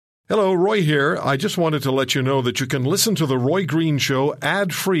Hello, Roy here. I just wanted to let you know that you can listen to The Roy Green Show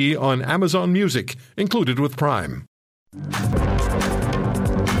ad-free on Amazon Music, included with Prime.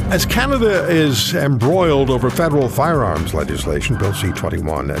 As Canada is embroiled over federal firearms legislation, Bill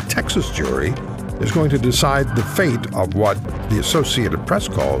C-21, a Texas jury is going to decide the fate of what the Associated Press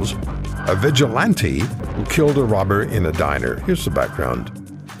calls a vigilante who killed a robber in a diner. Here's the background.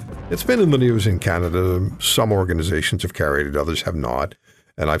 It's been in the news in Canada. Some organizations have carried it, others have not.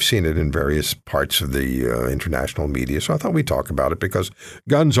 And I've seen it in various parts of the international media. So I thought we'd talk about it because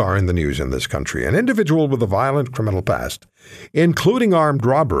guns are in the news in this country. An individual with a violent criminal past, including armed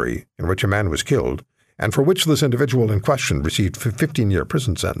robbery in which a man was killed, and for which this individual in question received a 15-year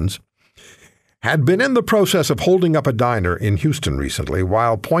prison sentence, had been in the process of holding up a diner in Houston recently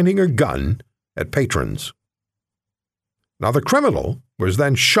while pointing a gun at patrons. Now, the criminal was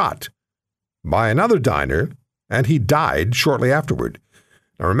then shot by another diner, and he died shortly afterward.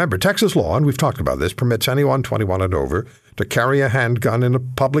 Now remember, Texas law, and we've talked about this, permits anyone 21 and over to carry a handgun in a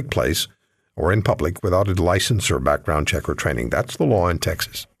public place or in public without a license or background check or training. That's the law in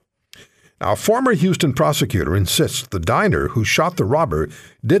Texas. Now, a former Houston prosecutor insists the diner who shot the robber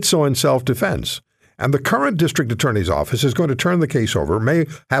did so in self-defense, and the current district attorney's office is going to turn the case over, may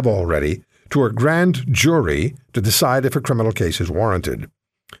have already, to a grand jury to decide if a criminal case is warranted.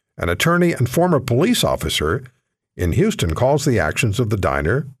 An attorney and former police officer in Houston calls the actions of the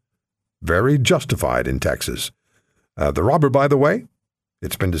diner very justified in Texas. The robber, by the way,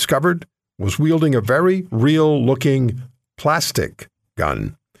 it's been discovered, was wielding a very real-looking plastic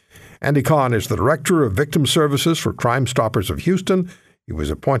gun. Andy Kahn is the director of victim services for Crime Stoppers of Houston. He was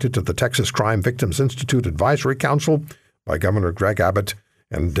appointed to the Texas Crime Victims Institute Advisory Council by Governor Greg Abbott,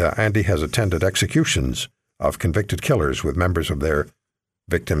 and Andy has attended executions of convicted killers with members of their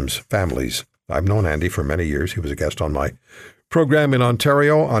victims' families. I've known Andy for many years. He was a guest on my program in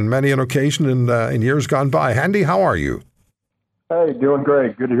Ontario on many an occasion in years gone by. Andy, how are you? Hey, doing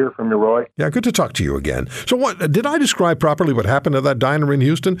great. Good to hear from you, Roy. Yeah, good to talk to you again. So what did I describe properly what happened at that diner in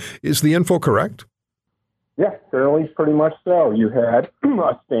Houston? Is the info correct? Yeah, fairly pretty much so. You had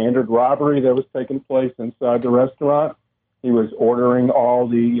a standard robbery that was taking place inside the restaurant. He was ordering all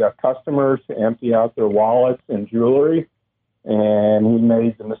the customers to empty out their wallets and jewelry, and he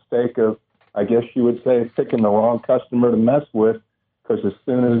made the mistake of, I guess you would say, picking the wrong customer to mess with, because as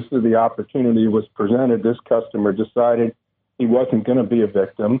soon as the opportunity was presented, this customer decided he wasn't going to be a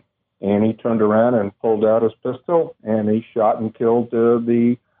victim, and he turned around and pulled out his pistol, and he shot and killed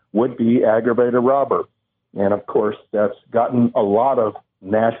the would-be aggravated robber. And, of course, that's gotten a lot of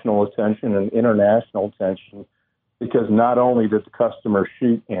national attention and international attention, because not only did the customer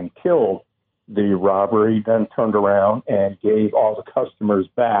shoot and kill the robber, he then turned around and gave all the customers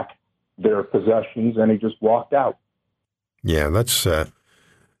back their possessions, and he just walked out. Yeah, that's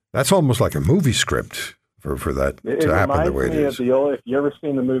almost like a movie script for that to happen the way it is. If you ever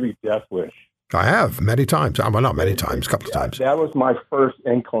seen the movie Death Wish? I have many times. Well, not many times, a couple of times. That was my first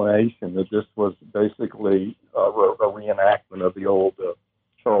inclination that this was basically a reenactment of the old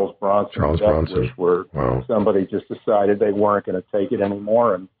Charles Bronson Death Wish, where somebody just decided they weren't going to take it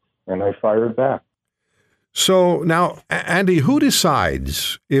anymore, and they fired back. So now, Andy, who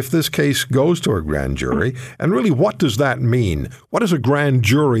decides if this case goes to a grand jury, and really what does that mean? What does a grand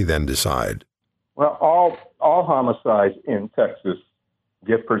jury then decide? Well, all homicides in Texas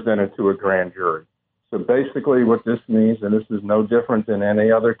get presented to a grand jury. So basically what this means, and this is no different than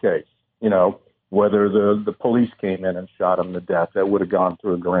any other case, whether the police came in and shot him to death, that would have gone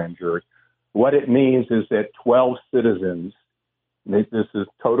through a grand jury. What it means is that 12 citizens, this is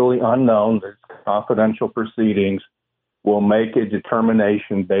totally unknown, there's confidential proceedings, will make a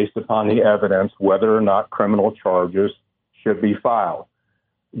determination based upon the evidence whether or not criminal charges should be filed.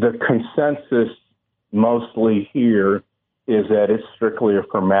 The consensus mostly here is that it's strictly a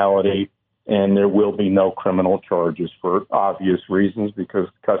formality and there will be no criminal charges for obvious reasons, because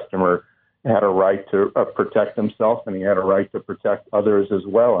the customer had a right to protect himself and he had a right to protect others as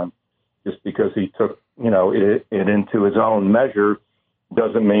well. And just because he took it into his own measure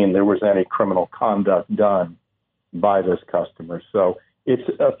doesn't mean there was any criminal conduct done by this customer. So it's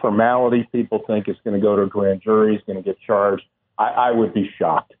a formality. People think it's going to go to a grand jury, it's going to get charged. I would be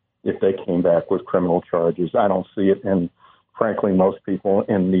shocked if they came back with criminal charges. I don't see it, and frankly, most people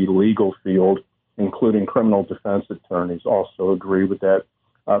in the legal field, including criminal defense attorneys, also agree with that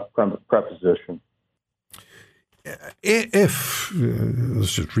preposition. If,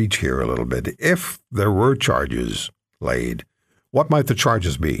 let's just reach here a little bit, if there were charges laid, what might the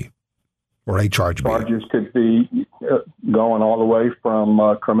charges be, or a charge be? Charges could be going all the way from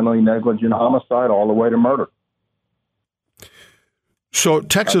criminally negligent homicide all the way to murder. So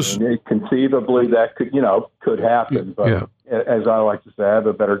Texas, conceivably that could happen, but as I like to say, I have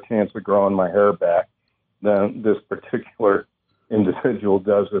a better chance of growing my hair back than this particular individual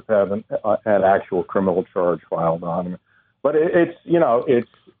does with having an actual criminal charge filed on him. But it's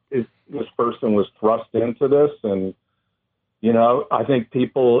this person was thrust into this, and I think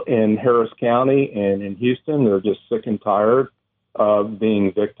people in Harris County and in Houston, they're just sick and tired of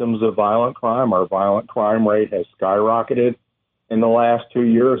being victims of violent crime. Our violent crime rate has skyrocketed in the last 2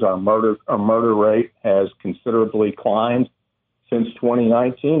 years. Our murder rate has considerably climbed since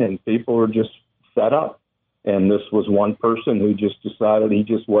 2019, and people are just fed up. And this was one person who just decided he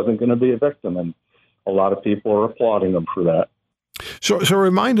just wasn't going to be a victim, and a lot of people are applauding him for that. So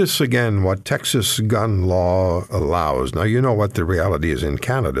remind us again what Texas gun law allows. Now, you know what the reality is in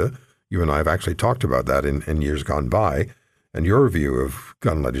Canada. You and I have actually talked about that in years gone by, and your view of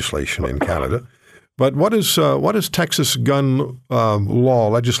gun legislation in Canada. But what does Texas gun law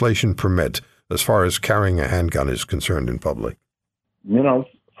legislation permit as far as carrying a handgun is concerned in public?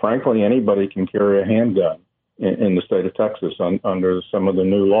 Frankly, anybody can carry a handgun in the state of Texas under some of the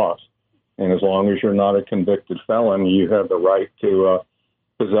new laws. And as long as you're not a convicted felon, you have the right to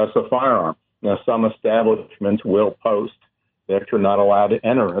possess a firearm. Now, some establishments will post that you're not allowed to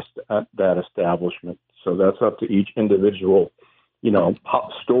enter at that establishment. So that's up to each individual,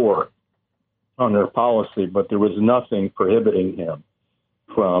 store on their policy. But there was nothing prohibiting him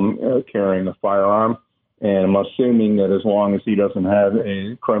from carrying a firearm. And I'm assuming that as long as he doesn't have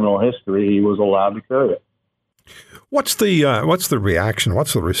a criminal history, he was allowed to carry it. What's the reaction?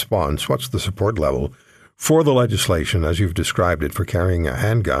 What's the response? What's the support level for the legislation as you've described it for carrying a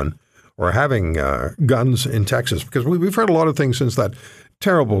handgun or having guns in Texas? Because we've heard a lot of things since that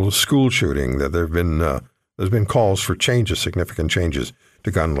terrible school shooting that there's been calls for significant changes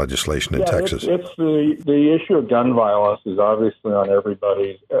to gun legislation in Texas. It's the issue of gun violence is obviously on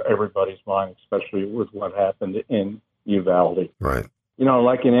everybody's mind, especially with what happened in Uvalde. Right.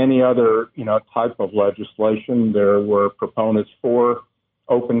 Like in any other, type of legislation, there were proponents for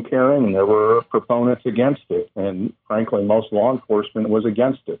open carrying and there were proponents against it. And frankly, most law enforcement was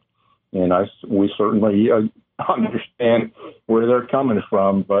against it. And we certainly understand where they're coming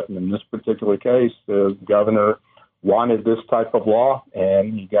from. But in this particular case, the governor wanted this type of law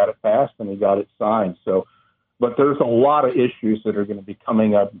and he got it passed and he got it signed. So, but there's a lot of issues that are going to be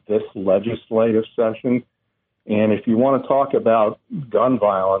coming up this legislative session. And if you want to talk about gun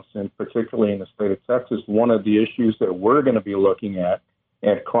violence, and particularly in the state of Texas, one of the issues that we're going to be looking at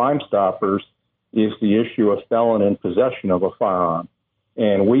Crime Stoppers is the issue of felon in possession of a firearm.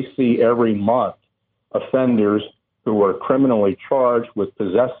 And we see every month offenders who are criminally charged with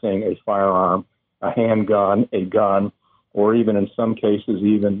possessing a firearm, a handgun, a gun, or even in some cases,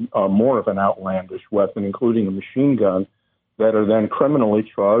 even more of an outlandish weapon, including a machine gun, that are then criminally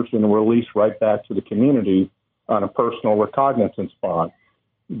charged and released right back to the community on a personal recognizance bond.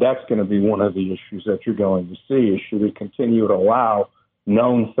 That's going to be one of the issues that you're going to see, is should we continue to allow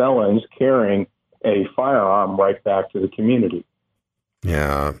known felons carrying a firearm right back to the community?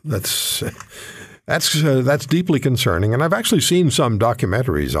 Yeah, that's deeply concerning. And I've actually seen some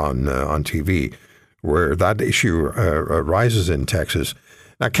documentaries on TV where that issue arises in Texas.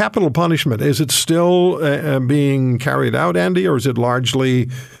 Now, capital punishment, is it still being carried out, Andy, or is it largely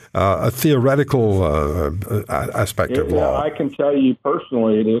a theoretical aspect of law? I can tell you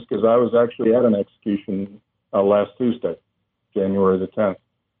personally it is, because I was actually at an execution last Tuesday, January the 10th.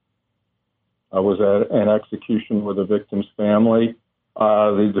 I was at an execution with a victim's family.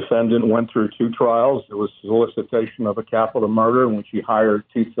 The defendant went through 2 trials. There was solicitation of a capital murder in which he hired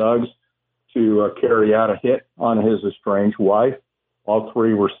 2 thugs to carry out a hit on his estranged wife. All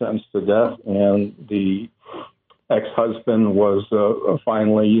 3 were sentenced to death, and the ex-husband was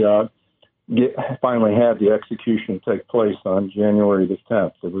finally had the execution take place on January the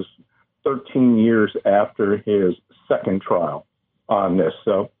 10th. It was 13 years after his second trial on this.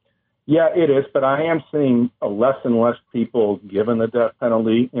 So, yeah, it is. But I am seeing less and less people given the death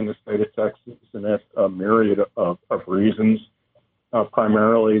penalty in the state of Texas, and that's a myriad of reasons.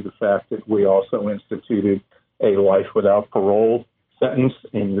 Primarily the fact that we also instituted a life without parole sentence,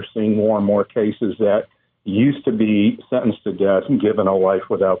 and you're seeing more and more cases that used to be sentenced to death and given a life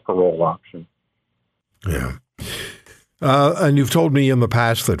without parole option. Yeah. And you've told me in the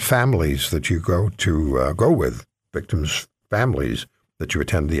past that families that you go with, victims' families that you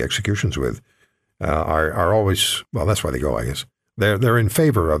attend the executions with, are always, well, that's why they go, I guess. They're in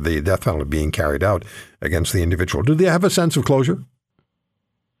favor of the death penalty being carried out against the individual. Do they have a sense of closure?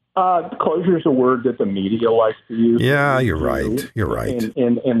 Closure is a word that the media likes to use. Yeah, you're right. You're right.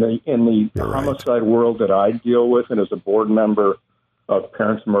 In the homicide world that I deal with, and as a board member of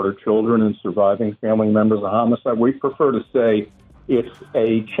parents murdered children and surviving family members of homicide. We prefer to say it's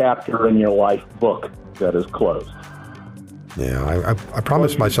a chapter in your life book that is closed. Yeah, I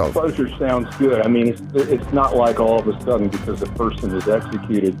promised myself. Closure sounds good. I mean, it's not like all of a sudden because a person is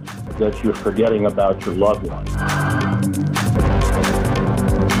executed that you're forgetting about your loved one.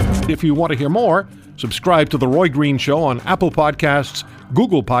 If you want to hear more, subscribe to The Roy Green Show on Apple Podcasts,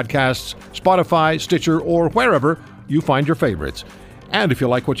 Google Podcasts, Spotify, Stitcher, or wherever you find your favorites. And if you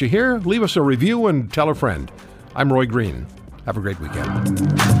like what you hear, leave us a review and tell a friend. I'm Roy Green. Have a great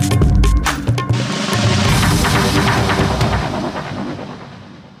weekend.